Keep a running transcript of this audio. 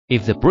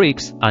if the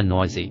brakes are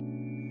noisy.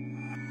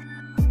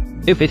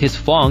 If it is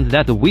found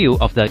that the wheel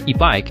of the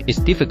e-bike is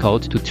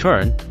difficult to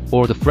turn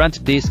or the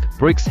front disc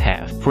brakes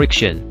have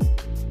friction,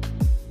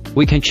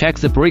 we can check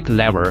the brake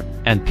lever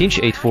and pinch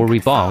it for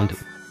rebound.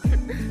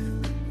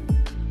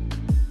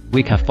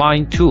 We can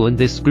fine-tune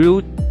this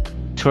screw.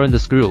 Turn the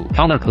screw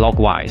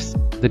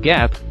counterclockwise. The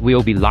gap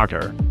will be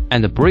larger,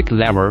 and the brake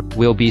lever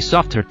will be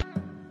softer.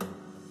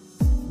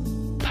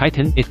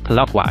 Tighten it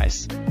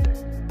clockwise.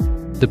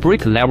 The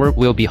brake lever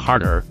will be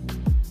harder.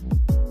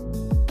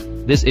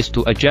 This is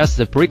to adjust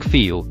the brake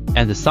feel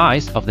and the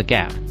size of the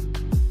gap.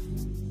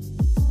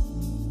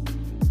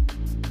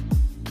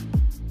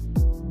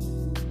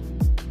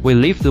 We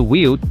lift the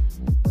wheel,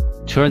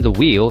 turn the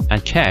wheel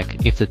and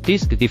check if the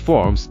disc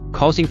deforms,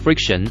 causing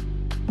friction.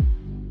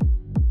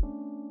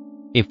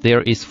 If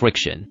there is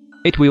friction,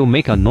 it will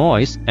make a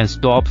noise and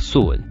stop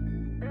soon.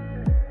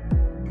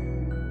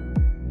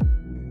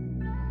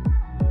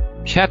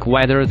 Check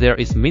whether there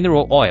is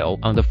mineral oil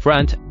on the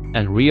front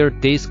and rear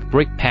disc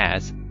brake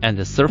pads and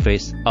the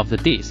surface of the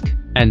disc,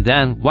 and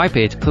then wipe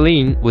it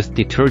clean with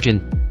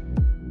detergent.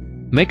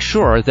 Make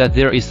sure that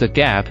there is a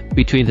gap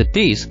between the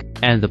disc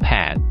and the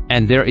pad,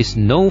 and there is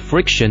no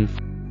friction.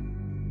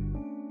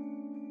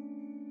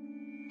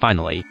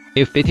 Finally,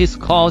 if it is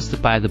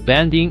caused by the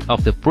bending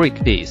of the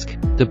brake disc,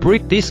 the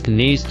brake disc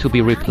needs to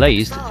be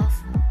replaced.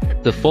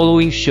 The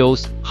following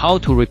shows how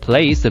to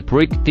replace the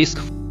brake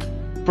disc.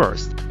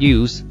 First,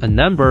 use a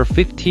number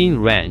 15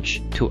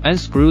 wrench to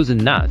unscrew the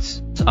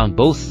nuts on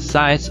both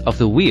sides of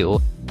the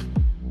wheel,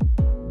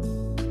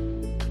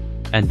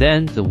 and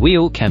then the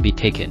wheel can be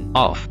taken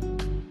off.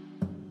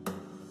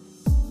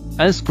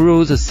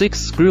 Unscrew the 6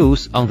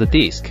 screws on the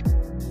disc,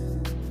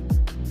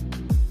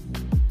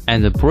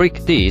 and the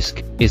brake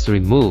disc is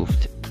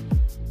removed.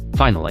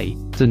 Finally,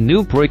 the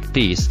new brake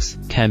discs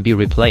can be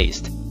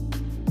replaced.